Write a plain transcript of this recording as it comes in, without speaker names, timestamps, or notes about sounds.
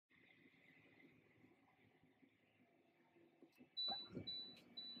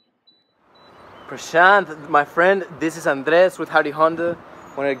Prashanth, my friend. This is Andres with Howdy Honda.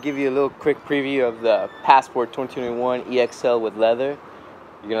 I want to give you a little quick preview of the Passport 2021 EXL with leather.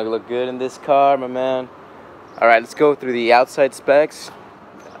 You're gonna look good in this car, my man. Alright, let's go through the outside specs.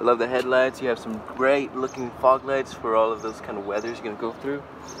 I love the headlights. You have some great looking fog lights for all of those kind of weathers you're gonna go through.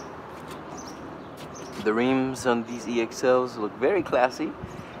 The rims on these EXLs look very classy,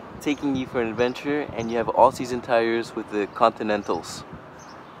 taking you for an adventure, and you have all-season tires with the Continentals.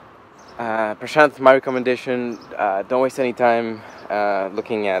 Prashanth, my recommendation, don't waste any time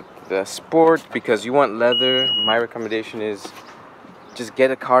looking at the Sport because you want leather. My recommendation is just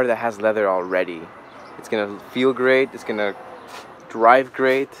get a car that has leather already. It's gonna feel great, it's gonna drive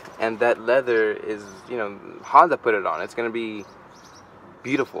great, and that leather is, you know, Honda put it on. It's gonna be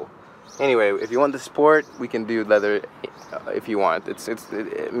beautiful. Anyway, if you want the Sport, we can do leather if you want.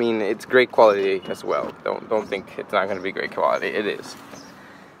 I mean, it's great quality as well. Don't think it's not gonna be great quality. It is.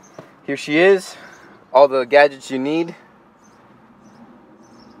 Here she is, all the gadgets you need.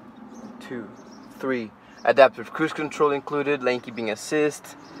 2, 3, adaptive cruise control included, lane keeping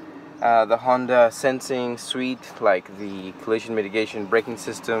assist, the Honda sensing suite like the collision mitigation braking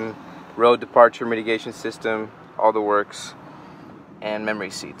system, road departure mitigation system, all the works, and memory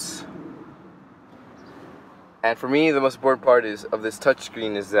seats. And for me, the most important part of this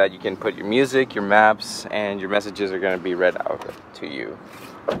touchscreen is that you can put your music, your maps, and your messages are going to be read out to you.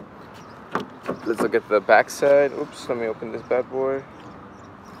 Let's look at the back side. Oops, let me open this bad boy.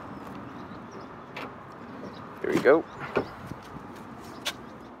 Here we go.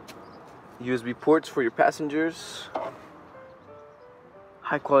 USB ports for your passengers.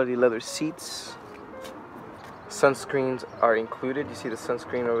 High quality leather seats. Sunscreens are included. You see the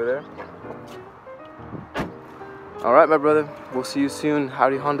sunscreen over there? Alright, my brother. We'll see you soon.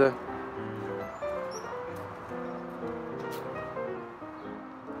 Howdy Honda.